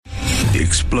The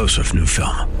explosive new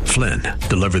film, Flynn,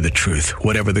 deliver the truth,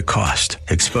 whatever the cost,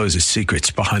 exposes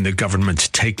secrets behind the government's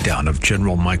takedown of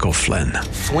General Michael Flynn.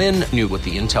 Flynn knew what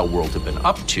the intel world had been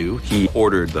up to. He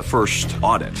ordered the first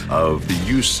audit of the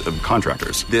use of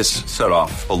contractors. This set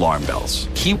off alarm bells.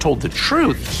 He told the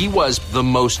truth. He was the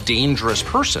most dangerous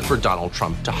person for Donald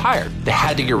Trump to hire. They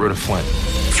had to get rid of Flynn.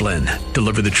 Flynn,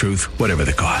 deliver the truth, whatever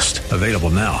the cost. Available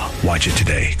now. Watch it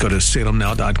today. Go to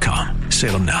salemnow.com.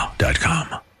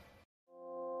 salemnow.com.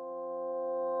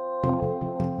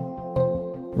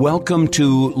 Welcome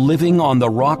to Living on the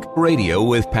Rock Radio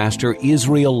with Pastor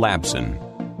Israel Labson.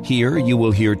 Here you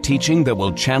will hear teaching that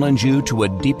will challenge you to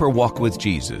a deeper walk with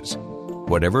Jesus.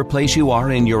 Whatever place you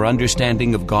are in your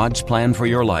understanding of God's plan for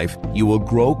your life, you will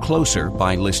grow closer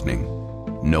by listening.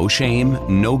 No shame,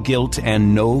 no guilt,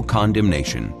 and no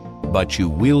condemnation. But you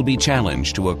will be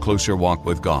challenged to a closer walk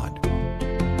with God.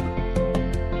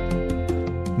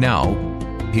 Now,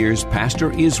 here's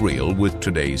Pastor Israel with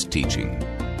today's teaching.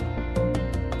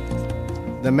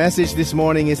 The message this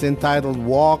morning is entitled,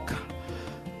 Walk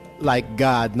Like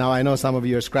God. Now, I know some of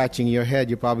you are scratching your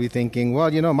head. You're probably thinking, well,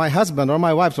 my husband or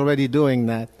my wife's already doing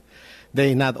that.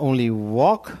 They not only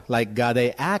walk like God,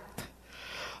 they act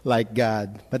like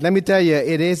God. But let me tell you,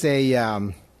 it is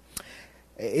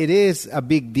a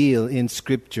big deal in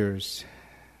Scriptures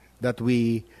that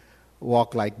we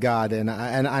walk like God. And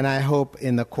I hope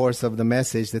in the course of the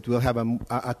message that we'll have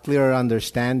a clearer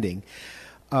understanding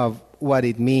of what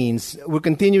it means. We're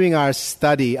continuing our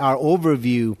study, our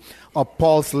overview of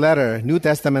Paul's letter, New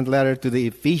Testament letter to the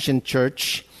Ephesian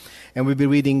church. And we'll be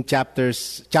reading chapter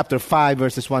 5,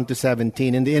 verses 1 to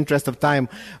 17. In the interest of time,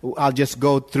 I'll just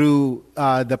go through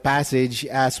the passage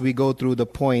as we go through the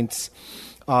points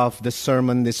of the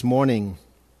sermon this morning.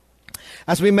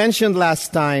 As we mentioned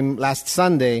last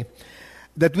Sunday,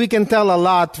 that we can tell a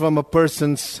lot from a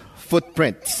person's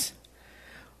footprints.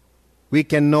 We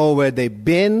can know where they've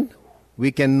been.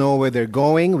 We can know where they're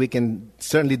going. We can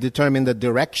certainly determine the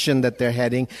direction that they're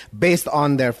heading based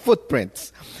on their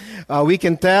footprints. We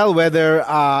can tell whether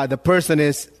the person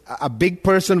is a big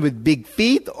person with big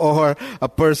feet or a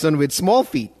person with small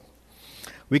feet.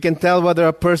 We can tell whether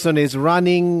a person is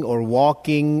running or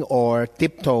walking or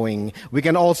tiptoeing. We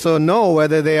can also know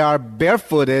whether they are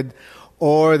barefooted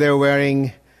or they're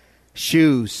wearing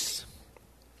shoes.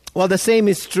 Well, the same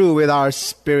is true with our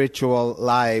spiritual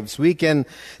lives. We can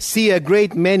see a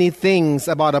great many things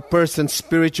about a person's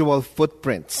spiritual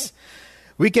footprints.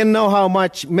 We can know how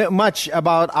much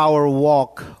about our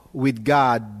walk with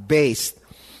God based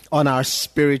on our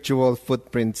spiritual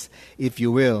footprints, if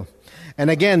you will. And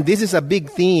again, this is a big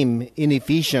theme in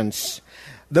Ephesians.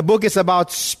 The book is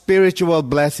about spiritual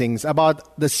blessings,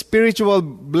 about the spiritual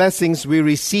blessings we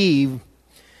receive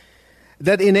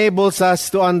that enables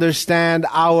us to understand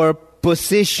our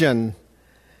position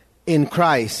in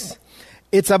Christ.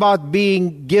 It's about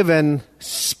being given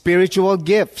spiritual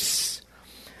gifts,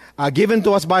 given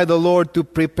to us by the Lord to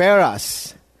prepare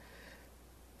us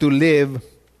to live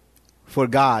for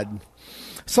God.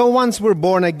 So once we're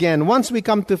born again, once we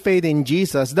come to faith in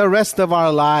Jesus, the rest of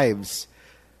our lives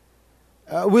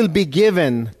will be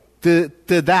given to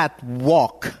that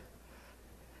walk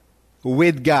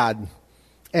with God.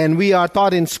 And we are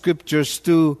taught in Scriptures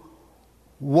to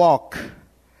walk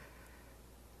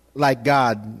like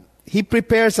God. He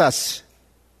prepares us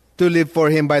to live for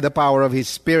Him by the power of His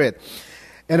Spirit.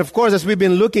 And of course, as we've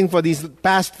been looking for these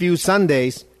past few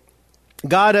Sundays,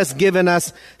 God has given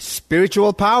us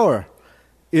spiritual power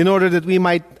in order that we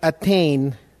might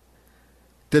attain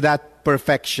to that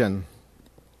perfection.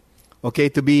 Okay,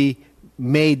 to be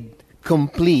made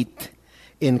complete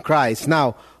in Christ.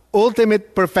 Now,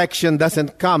 ultimate perfection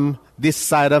doesn't come this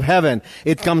side of heaven.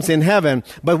 It comes in heaven,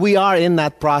 but we are in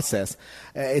that process.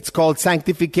 It's called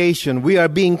sanctification. We are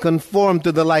being conformed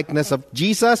to the likeness of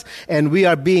Jesus, and we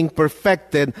are being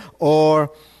perfected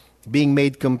or being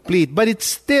made complete. But it's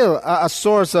still a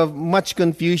source of much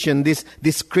confusion,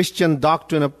 this Christian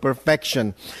doctrine of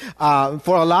perfection,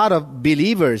 for a lot of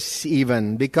believers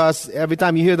even, because every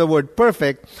time you hear the word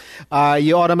perfect,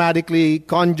 you automatically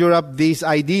conjure up these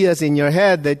ideas in your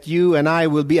head that you and I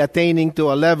will be attaining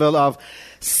to a level of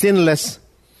sinless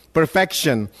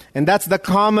perfection. And that's the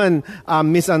common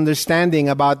misunderstanding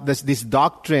about this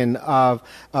doctrine of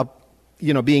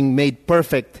being made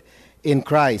perfect in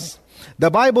Christ.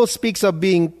 The Bible speaks of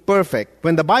being perfect.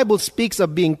 When the Bible speaks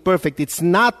of being perfect, it's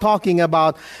not talking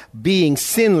about being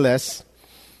sinless.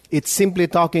 It's simply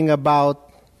talking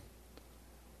about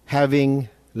having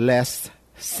less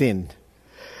sin.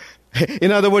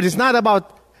 In other words, it's not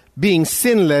about being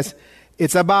sinless.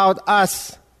 It's about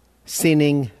us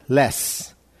sinning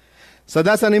less. So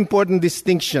that's an important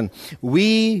distinction.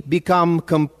 We become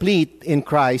complete in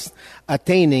Christ,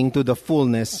 attaining to the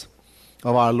fullness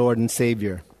of our Lord and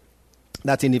Savior.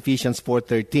 That's in Ephesians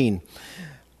 4:13.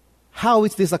 How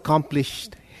is this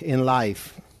accomplished in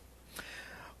life?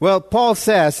 Well, Paul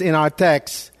says in our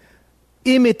text,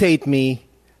 imitate me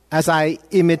as I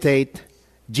imitate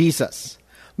Jesus.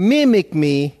 Mimic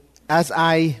me as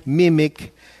I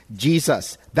mimic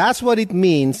Jesus. That's what it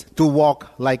means to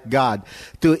walk like God.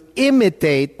 To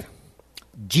imitate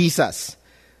Jesus.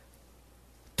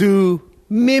 To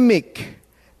mimic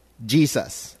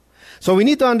Jesus. So we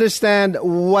need to understand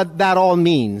what that all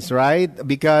means, right?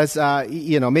 Because,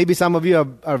 maybe some of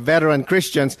you are veteran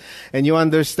Christians and you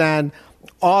understand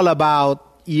all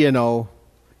about,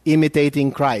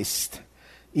 imitating Christ.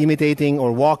 Imitating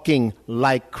or walking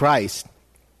like Christ.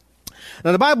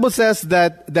 Now the Bible says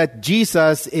that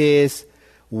Jesus is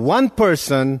one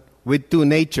person with two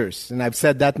natures. And I've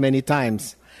said that many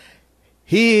times.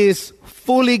 He is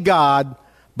fully God,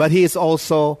 but he is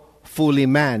also fully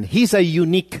man. He's a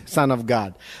unique Son of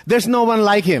God. There's no one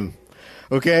like him.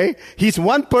 Okay? He's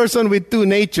one person with two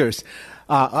natures.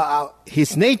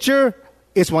 His nature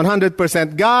is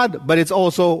 100% God, but it's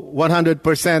also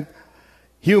 100%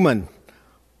 human.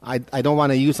 I don't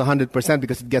want to use 100%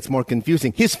 because it gets more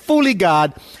confusing. He's fully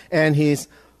God and he's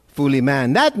fully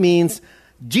man. That means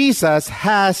Jesus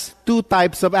has two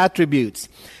types of attributes.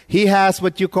 He has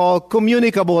what you call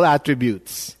communicable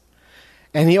attributes.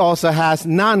 And he also has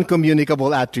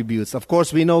non-communicable attributes. Of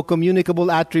course, we know communicable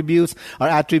attributes are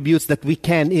attributes that we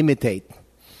can imitate.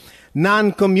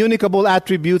 Non-communicable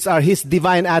attributes are his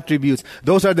divine attributes.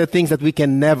 Those are the things that we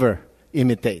can never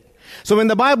imitate. So when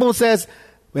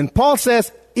when Paul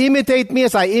says, imitate me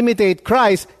as I imitate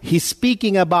Christ, he's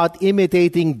speaking about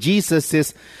imitating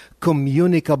Jesus'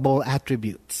 communicable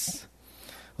attributes.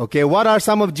 Okay, what are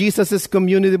some of Jesus'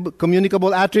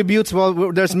 communicable attributes?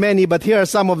 Well, there's many, but here are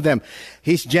some of them.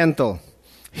 He's gentle.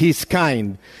 He's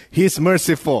kind. He's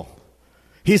merciful.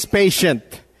 He's patient.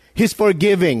 He's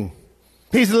forgiving.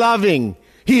 He's loving.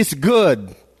 He's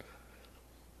good.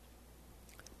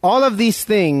 All of these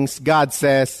things, God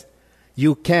says,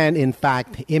 you can in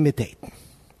fact imitate.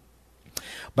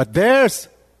 But there's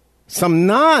some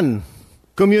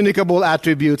non-communicable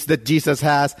attributes that Jesus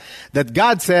has that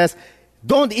God says,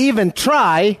 don't even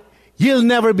try, you'll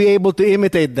never be able to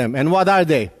imitate them. And what are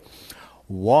they?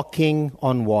 Walking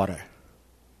on water.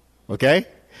 Okay?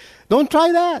 Don't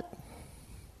try that.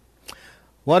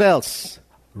 What else?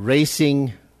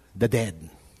 Raising the dead.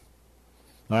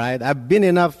 All right? I've been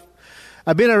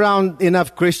around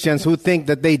enough Christians who think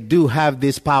that they do have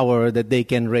this power that they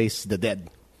can raise the dead.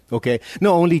 Okay?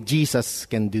 No, only Jesus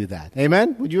can do that.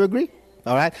 Amen? Would you agree?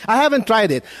 All right? I haven't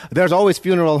tried it. There's always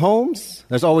funeral homes.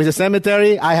 There's always a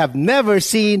cemetery. I have never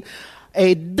seen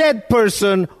a dead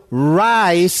person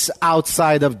rise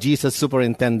outside of Jesus'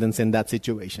 superintendence in that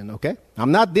situation. Okay?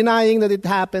 I'm not denying that it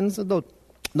happens. So don't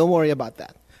worry about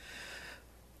that.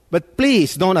 But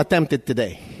please don't attempt it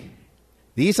today.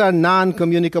 These are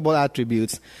non-communicable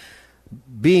attributes.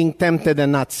 Being tempted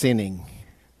and not sinning.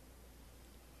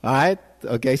 All right?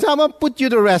 Okay, so I'm going to put you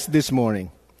to rest this morning.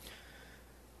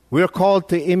 We're called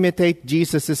to imitate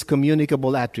Jesus'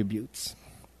 communicable attributes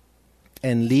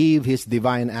and leave his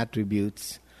divine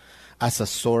attributes as a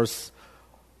source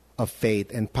of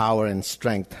faith and power and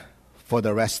strength for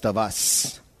the rest of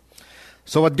us.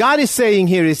 So what God is saying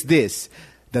here is this,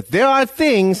 that there are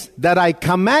things that I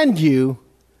command you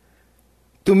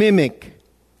to mimic.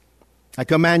 I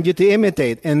command you to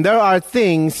imitate. And there are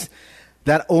things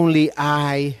that only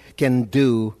I can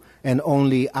do and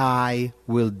only I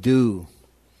will do.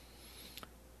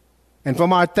 And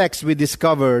from our text, we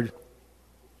discovered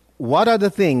what are the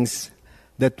things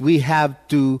that we have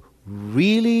to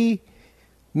really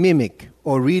mimic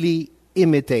or really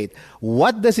imitate.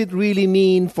 What does it really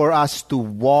mean for us to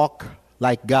walk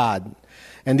like God?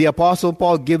 And the Apostle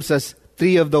Paul gives us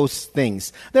 3 of those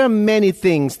things. There are many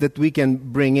things that we can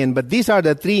bring in, but these are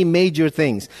the 3 major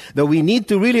things that we need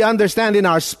to really understand in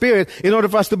our spirit in order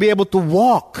for us to be able to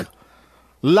walk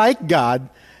like God.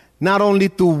 Not only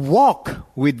to walk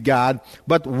with God,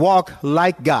 but walk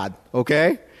like God,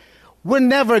 okay? We're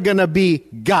never going to be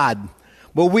God,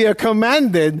 but we are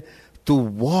commanded to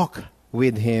walk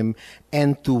with him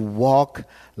and to walk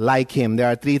like him.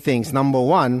 There are 3 things. Number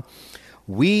 1,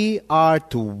 we are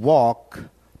to walk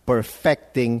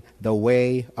perfecting the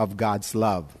way of God's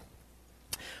love.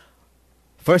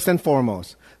 First and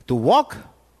foremost, to walk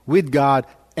with God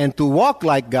and to walk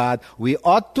like God, we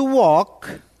ought to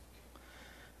walk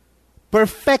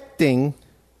perfecting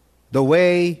the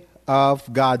way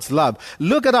of God's love.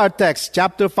 Look at our text,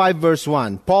 chapter 5, verse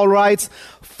 1. Paul writes,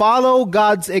 "Follow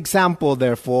God's example,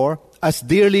 therefore, as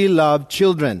dearly loved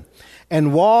children,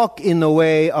 and walk in the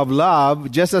way of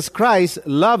love, just as Christ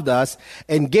loved us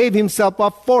and gave himself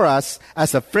up for us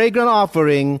as a fragrant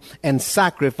offering and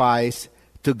sacrifice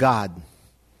to God."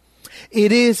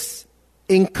 It is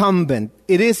incumbent,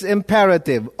 it is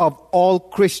imperative of all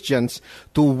Christians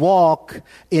to walk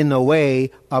in the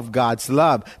way of God's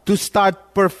love, to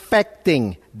start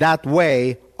perfecting that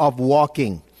way of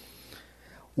walking.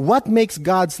 What makes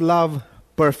God's love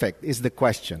perfect is the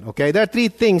question, okay? There are three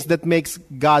things that makes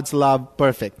God's love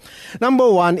perfect. Number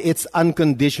one, it's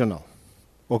unconditional,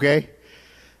 okay?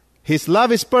 His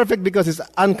love is perfect because it's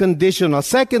unconditional.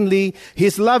 Secondly,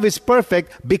 his love is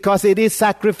perfect because it is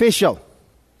sacrificial.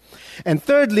 And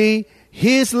thirdly,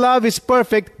 his love is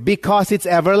perfect because it's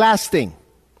everlasting.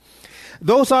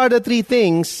 Those are the three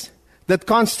things that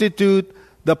constitute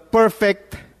the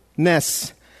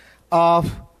perfectness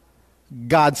of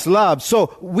God's love.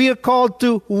 So we are called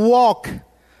to walk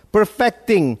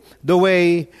perfecting the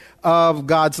way of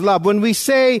God's love. When we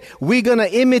say we're going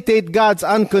to imitate God's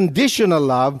unconditional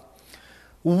love,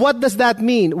 what does that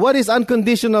mean? What is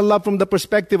unconditional love from the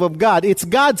perspective of God? It's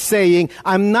God saying,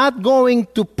 I'm not going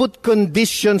to put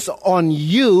conditions on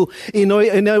you in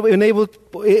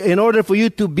order for you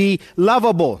to be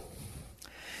lovable.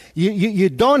 You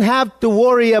don't have to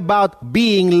worry about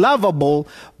being lovable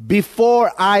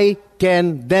before I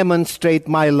can demonstrate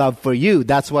my love for you.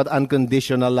 That's what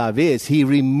unconditional love is. He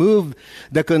removed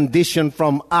the condition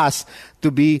from us to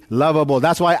be lovable.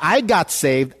 That's why I got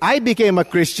saved. I became a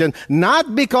Christian,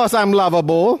 not because I'm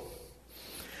lovable,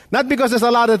 not because there's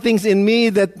a lot of things in me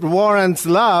that warrants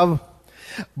love,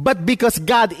 but because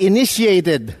God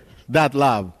initiated that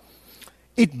love.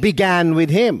 It began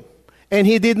with Him. And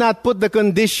He did not put the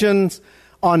conditions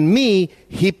on me.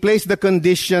 He placed the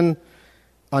condition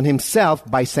on Himself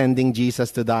by sending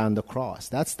Jesus to die on the cross.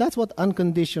 That's what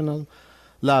unconditional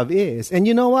love is. And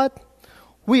you know what?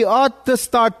 We ought to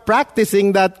start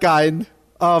practicing that kind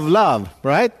of love,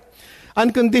 right?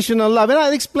 Unconditional love. And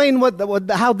I'll explain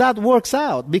how that works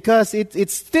out, because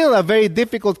it's still a very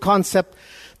difficult concept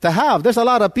to have. There's a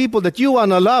lot of people that you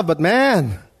want to love, but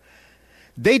man,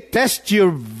 they test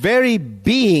your very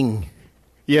being,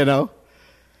 you know.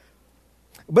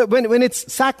 But when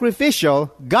it's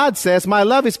sacrificial, God says, my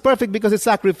love is perfect because it's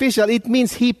sacrificial. It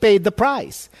means He paid the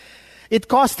price. It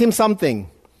cost Him something.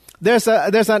 There's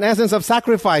an essence of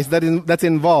sacrifice that's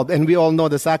involved, and we all know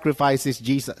the sacrifice is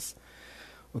Jesus.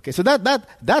 Okay, so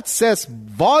that says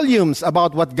volumes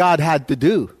about what God had to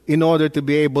do in order to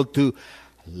be able to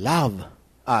love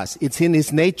us. It's in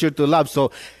His nature to love,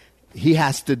 so He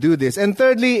has to do this. And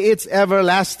thirdly, it's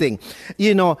everlasting.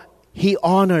 You know, He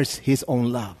honors His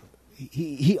own love.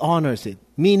 He honors it,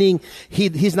 meaning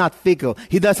He's not fickle.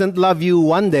 He doesn't love you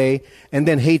one day and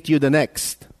then hate you the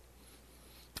next.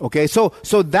 Okay, so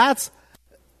that's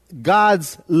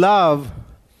God's love,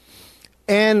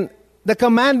 and the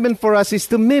commandment for us is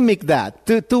to mimic that,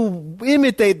 to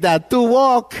imitate that, to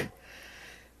walk,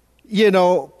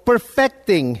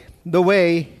 perfecting the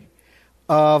way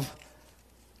of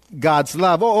God's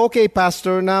love. Oh, okay,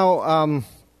 Pastor, now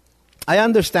I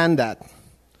understand that.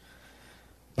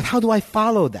 But how do I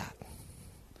follow that?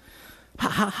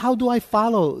 How do I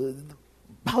follow?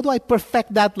 How do I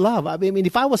perfect that love? I mean,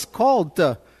 if I was called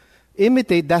to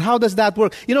imitate that, how does that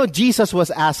work? Jesus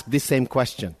was asked this same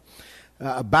question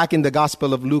back in the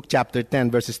Gospel of Luke chapter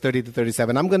 10, verses 30 to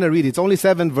 37. I'm going to read it. It's only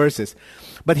 7 verses.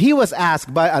 But He was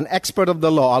asked by an expert of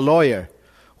the law, a lawyer,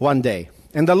 one day.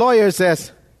 And the lawyer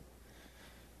says,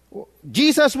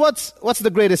 Jesus, what's the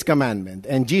greatest commandment?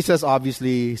 And Jesus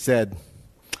obviously said,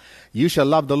 you shall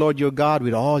love the Lord your God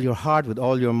with all your heart, with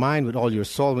all your mind, with all your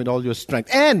soul, with all your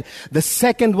strength. And the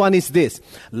second one is this: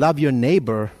 love your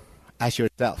neighbor as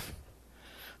yourself.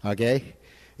 Okay?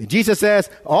 Jesus says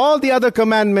all the other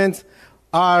commandments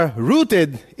are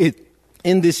rooted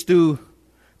in these 2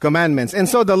 commandments. And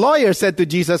so the lawyer said to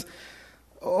Jesus,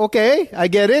 okay, I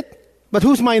get it, but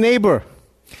who's my neighbor?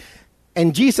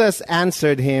 And Jesus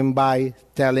answered him by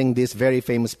telling this very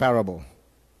famous parable.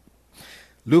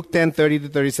 Luke 10, 30 to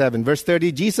 37. Verse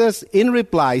 30, Jesus in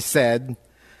reply said,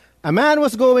 a man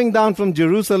was going down from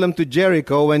Jerusalem to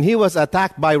Jericho when he was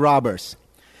attacked by robbers.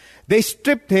 They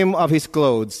stripped him of his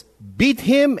clothes, beat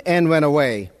him, and went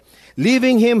away,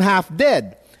 leaving him half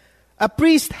dead. A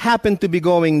priest happened to be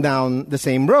going down the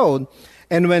same road,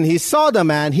 and when he saw the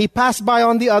man, he passed by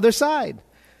on the other side.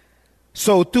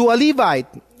 So too a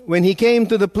Levite, when he came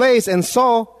to the place and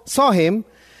saw him,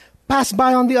 passed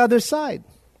by on the other side.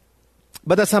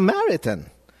 But a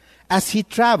Samaritan, as he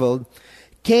traveled,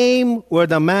 came where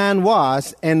the man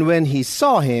was, and when he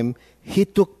saw him, he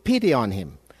took pity on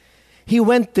him. He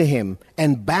went to him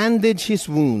and bandaged his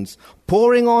wounds,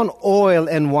 pouring on oil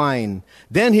and wine.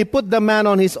 Then he put the man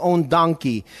on his own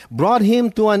donkey, brought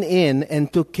him to an inn,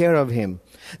 and took care of him.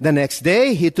 The next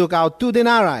day he took out 2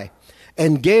 denarii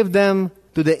and gave them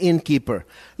to the innkeeper.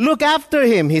 Look after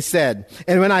him, he said,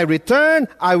 and when I return,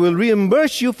 I will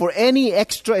reimburse you for any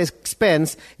extra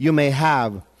expense you may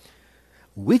have.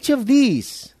 Which of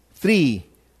these 3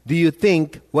 do you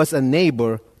think was a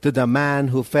neighbor to the man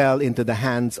who fell into the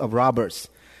hands of robbers?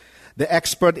 The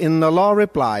expert in the law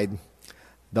replied,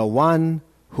 the one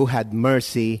who had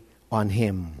mercy on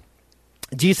him.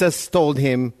 Jesus told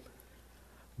him,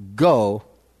 go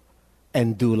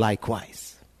and do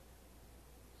likewise.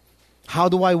 How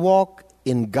do I walk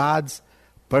in God's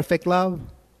perfect love?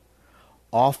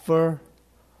 Offer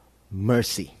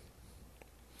mercy.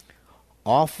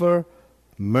 Offer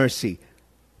mercy.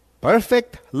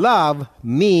 Perfect love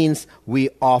means we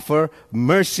offer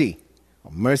mercy.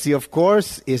 Mercy, of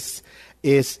course, is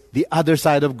the other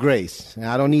side of grace. And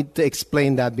I don't need to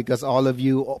explain that because all of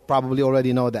you probably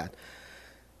already know that.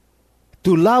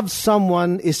 To love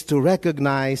someone is to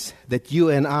recognize that you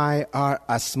and I are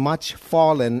as much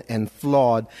fallen and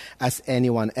flawed as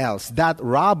anyone else. That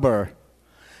robber,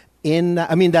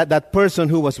 that person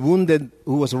who was wounded,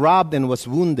 who was robbed and was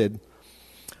wounded,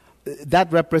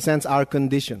 that represents our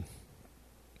condition,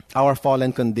 our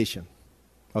fallen condition.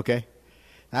 Okay?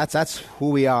 That's who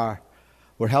we are.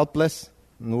 We're helpless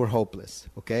and we're hopeless.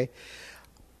 Okay?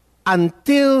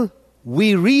 Until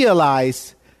we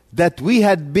realize that we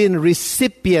had been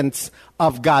recipients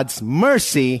of God's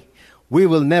mercy, we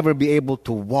will never be able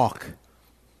to walk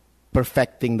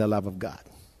perfecting the love of God.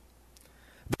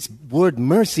 This word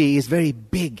mercy is very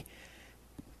big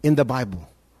in the Bible.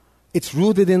 It's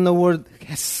rooted in the word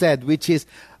hesed, which is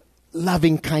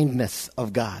loving kindness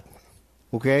of God.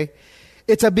 Okay?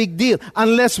 It's a big deal.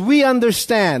 Unless we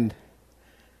understand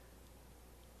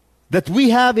that we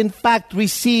have in fact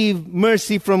received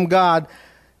mercy from God,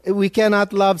 we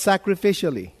cannot love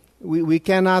sacrificially. We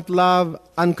cannot love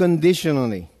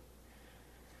unconditionally.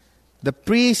 The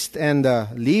priest and the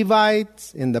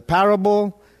Levites in the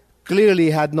parable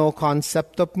clearly had no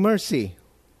concept of mercy.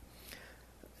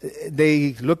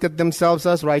 They looked at themselves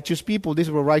as righteous people.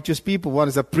 These were righteous people. One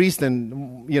is a priest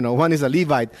and, one is a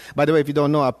Levite. By the way, if you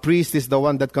don't know, a priest is the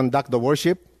one that conducts the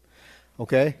worship.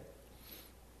 Okay?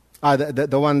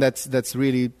 The one that's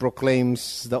really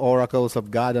proclaims the oracles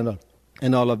of God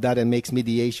and all of that and makes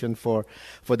mediation for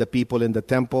the people in the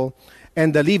temple.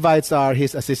 And the Levites are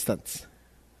his assistants.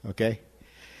 Okay?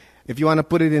 If you want to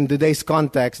put it in today's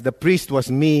context, the priest was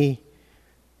me,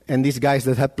 and these guys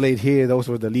that had played here, those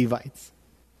were the Levites.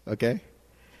 Okay?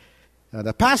 Now,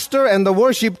 the pastor and the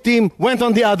worship team went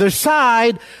on the other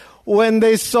side when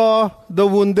they saw the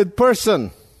wounded person.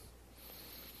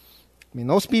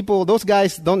 Those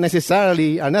guys are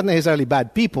not necessarily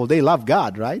bad people. They love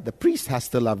God, right? The priest has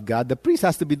to love God. The priest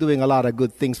has to be doing a lot of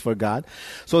good things for God.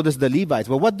 So does the Levites.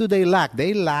 But what do they lack?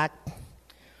 They lack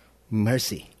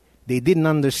mercy. They didn't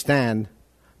understand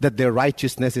that their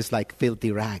righteousness is like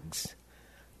filthy rags,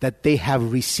 that they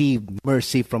have received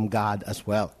mercy from God as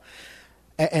well.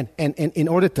 And in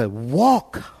order to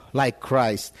walk like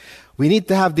Christ, we need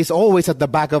to have this always at the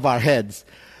back of our heads.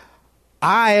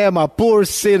 I am a poor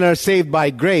sinner saved by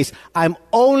grace. I'm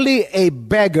only a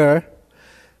beggar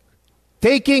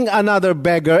taking another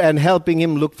beggar and helping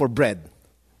him look for bread.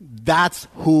 That's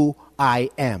who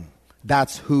I am.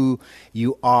 That's who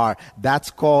you are. That's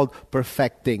called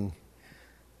perfecting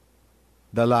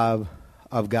the love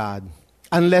of God.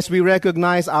 Unless we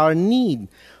recognize our need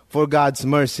for God's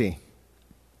mercy,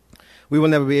 we will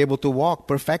never be able to walk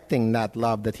perfecting that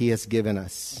love that He has given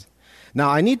us. Now,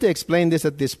 I need to explain this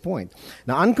at this point.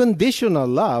 Now, unconditional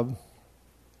love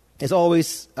is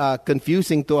always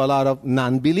confusing to a lot of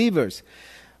non-believers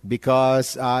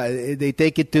because they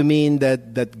take it to mean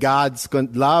that God's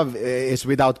love is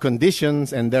without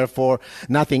conditions and therefore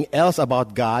nothing else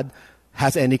about God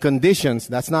has any conditions.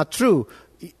 That's not true.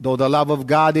 Though the love of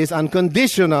God is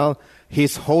unconditional,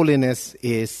 His holiness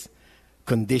is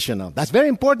conditional. That's very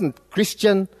important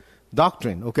Christian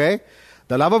doctrine, okay?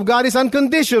 The love of God is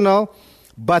unconditional,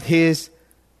 but His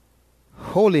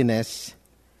holiness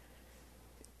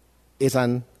is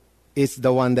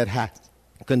the one that has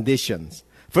conditions.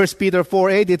 1 Peter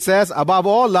 4:8, it says, above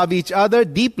all, love each other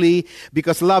deeply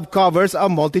because love covers a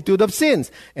multitude of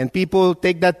sins. And people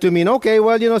take that to mean, okay,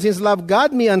 well, since love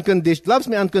loves me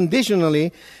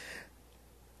unconditionally,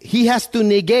 He has to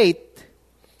negate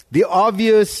the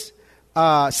obvious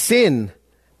sin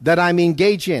that I'm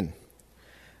engaged in.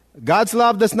 God's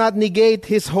love does not negate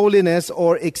His holiness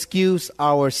or excuse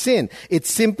our sin. It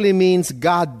simply means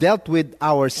God dealt with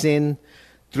our sin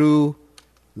through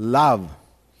love,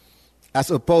 as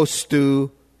opposed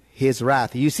to His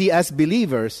wrath. You see, as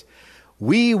believers,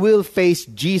 we will face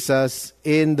Jesus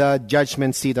in the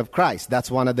judgment seat of Christ. That's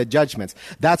one of the judgments.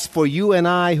 That's for you and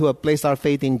I who have placed our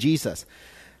faith in Jesus.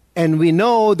 And we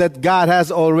know that God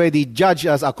has already judged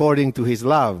us according to His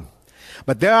love.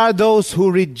 But there are those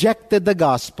who rejected the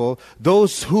gospel,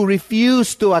 those who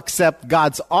refused to accept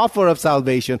God's offer of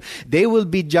salvation. They will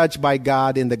be judged by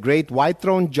God in the great white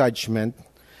throne judgment,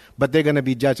 but they're going to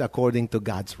be judged according to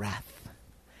God's wrath.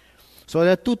 So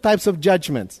there are two types of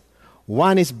judgments.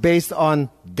 One is based on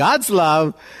God's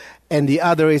love, and the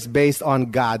other is based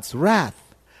on God's wrath.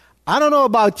 I don't know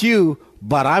about you,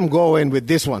 but I'm going with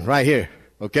this one right here,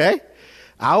 okay?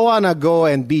 I want to go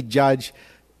and be judged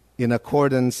in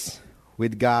accordance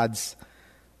with God's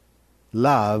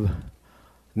love,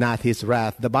 not His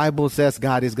wrath. The Bible says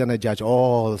God is going to judge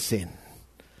all sin.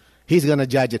 He's going to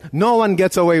judge it. No one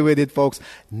gets away with it, folks.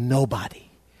 Nobody.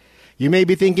 You may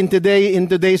be thinking today, in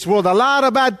today's world, a lot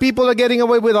of bad people are getting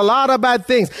away with a lot of bad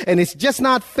things. And it's just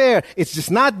not fair. It's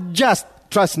just not just.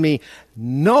 Trust me,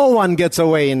 no one gets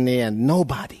away in the end.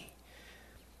 Nobody.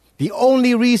 The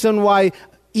only reason why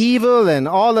evil and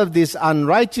all of this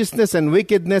unrighteousness and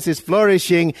wickedness is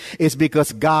flourishing is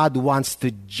because God wants to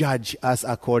judge us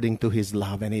according to His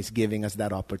love, and He's giving us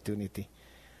that opportunity.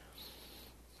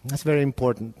 That's very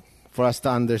important for us to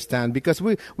understand, because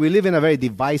we live in a very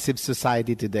divisive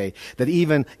society today, that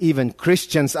even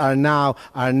Christians are now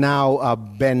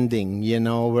bending.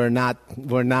 We're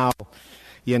now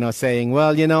saying,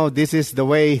 well, this is the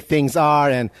way things are,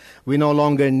 and we no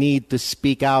longer need to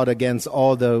speak out against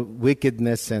all the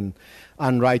wickedness and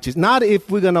unrighteousness. Not if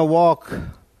we're going to walk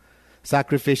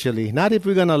sacrificially, not if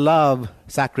we're going to love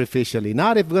sacrificially,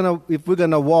 not if we're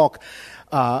going to walk,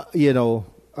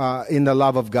 in the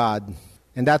love of God.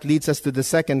 And that leads us to the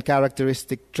second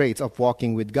characteristic trait of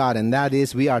walking with God, and that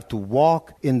is we are to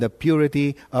walk in the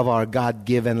purity of our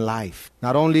God-given life.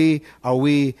 Not only are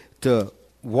we to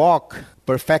walk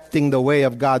perfecting the way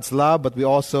of God's love, but we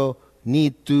also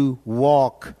need to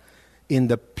walk in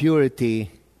the purity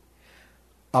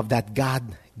of that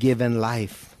God-given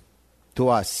life to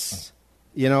us.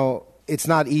 It's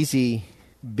not easy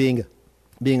being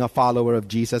a follower of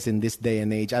Jesus in this day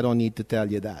and age. I don't need to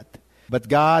tell you that. But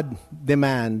God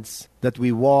demands that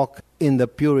we walk in the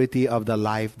purity of the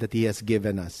life that He has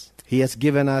given us. He has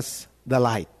given us the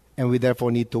light, and we therefore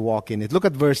need to walk in it. Look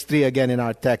at verse 3 again in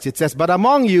our text. It says, "But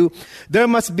among you there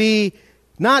must be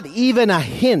not even a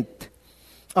hint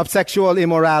of sexual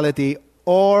immorality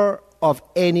or of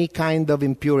any kind of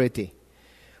impurity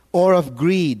or of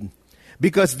greed,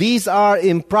 because these are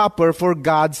improper for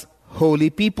God's holy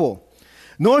people.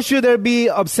 Nor should there be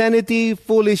obscenity,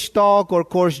 foolish talk, or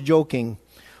coarse joking,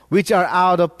 which are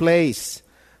out of place,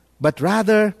 but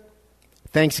rather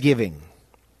thanksgiving.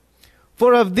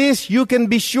 For of this you can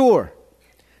be sure,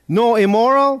 no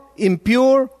immoral,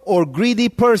 impure, or greedy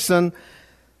person,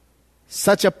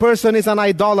 such a person is an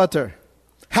idolater,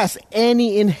 has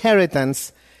any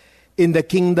inheritance in the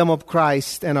kingdom of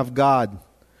Christ and of God.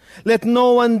 Let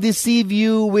no one deceive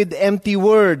you with empty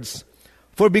words,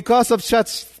 for because of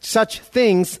such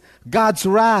things, God's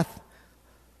wrath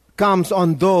comes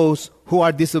on those who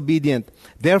are disobedient.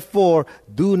 Therefore,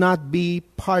 do not be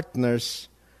partners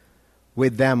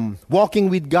with them." Walking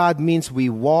with God means we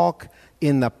walk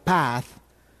in the path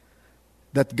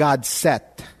that God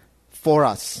set for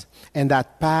us. And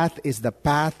that path is the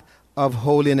path of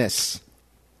holiness.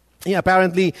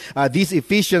 Apparently, these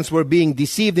Ephesians were being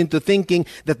deceived into thinking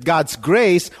that God's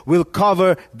grace will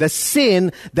cover the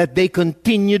sin that they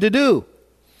continue to do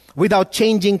without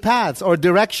changing paths or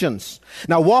directions.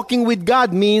 Now, walking with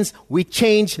God means we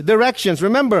change directions.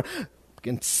 Remember, we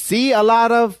can say a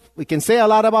lot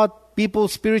about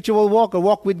people's spiritual walk or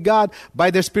walk with God by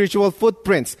their spiritual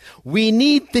footprints. We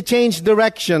need to change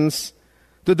directions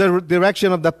to the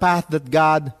direction of the path that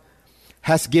God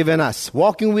has given us.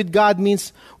 Walking with God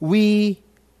means we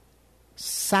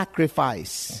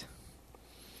sacrifice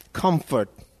comfort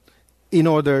in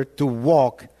order to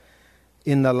walk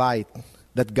in the life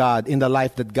that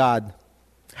God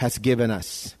has given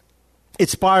us.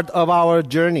 It's part of our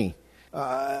journey.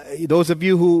 Those of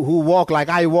you who walk like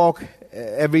I walk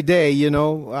every day,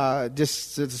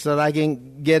 just so that I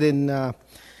can get in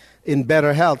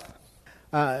better health.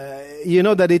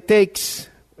 That it takes,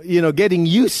 getting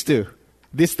used to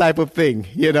this type of thing.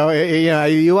 You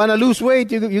want to lose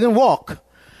weight, you can walk.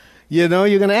 You're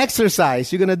going to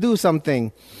exercise. You're going to do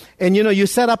something. And, you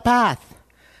set a path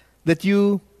that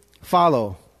you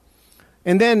follow.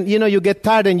 And then, you get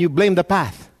tired and you blame the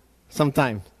path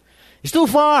sometimes. It's too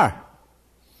far.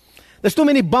 There's too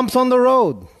many bumps on the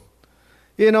road.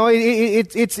 The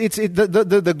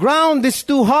ground is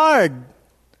too hard.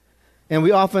 And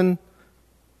we often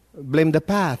blame the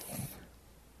path.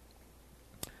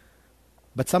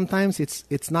 But sometimes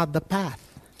it's not the path.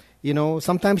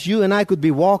 Sometimes you and I could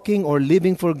be walking or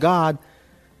living for God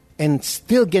and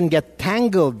still can get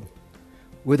tangled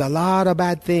with a lot of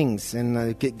bad things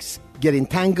and get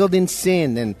entangled in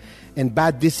sin and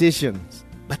bad decisions.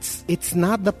 But it's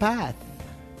not the path.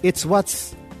 It's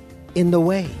what's in the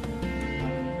way.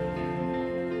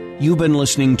 You've been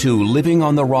listening to Living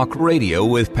on the Rock Radio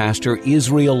with Pastor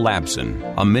Israel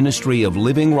Labson, a ministry of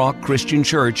Living Rock Christian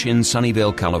Church in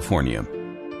Sunnyvale, California.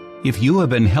 If you have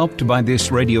been helped by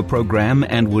this radio program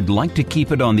and would like to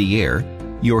keep it on the air,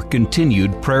 your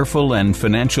continued prayerful and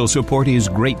financial support is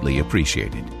greatly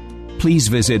appreciated. Please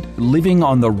visit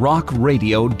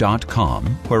livingontherockradio.com,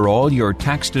 where all your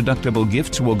tax-deductible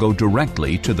gifts will go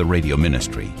directly to the radio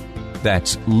ministry.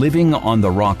 That's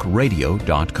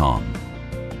livingontherockradio.com.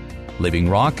 Living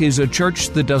Rock is a church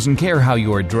that doesn't care how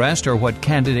you are dressed or what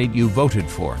candidate you voted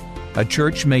for. A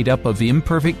church made up of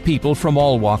imperfect people from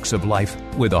all walks of life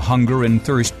with a hunger and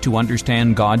thirst to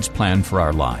understand God's plan for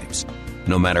our lives.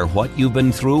 No matter what you've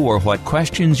been through or what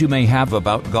questions you may have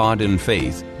about God and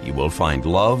faith, you will find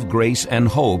love, grace, and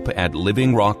hope at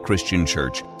Living Rock Christian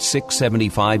Church,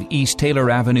 675 East Taylor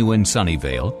Avenue in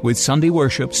Sunnyvale, with Sunday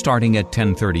worship starting at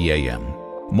 10:30 a.m.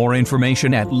 More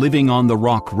information at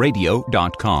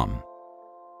livingontherockradio.com.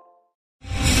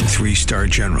 3-star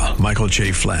General Michael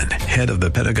J. Flynn, head of the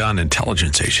Pentagon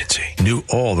Intelligence Agency, knew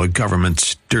all the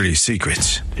government's dirty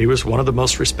secrets. He was one of the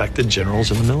most respected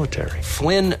generals in the military.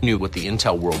 Flynn knew what the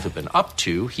intel world had been up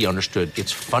to. He understood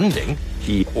its funding.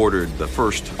 He ordered the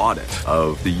first audit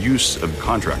of the use of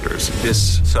contractors.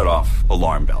 This set off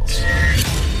alarm bells.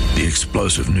 The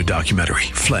explosive new documentary,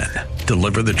 Flynn,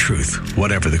 Deliver the Truth,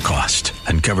 Whatever the Cost,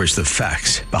 uncovers the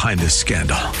facts behind this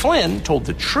scandal. Flynn told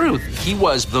the truth. He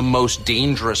was the most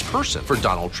dangerous person for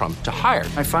Donald Trump to hire.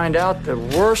 I find out the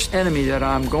worst enemy that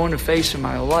I'm going to face in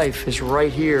my life is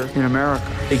right here in America.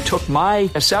 They took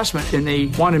my assessment and they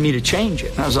wanted me to change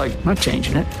it. And I was like, I'm not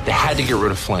changing it. They had to get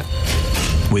rid of Flynn.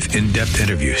 With in-depth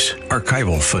interviews,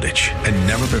 archival footage, and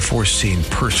never-before-seen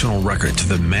personal records of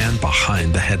the man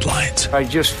behind the headlines. I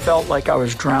just felt like I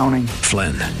was drowning.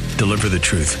 Flynn, Deliver the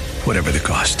Truth, Whatever the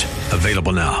Cost.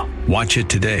 Available now. Watch it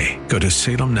today. Go to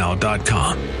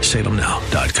salemnow.com.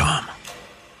 salemnow.com.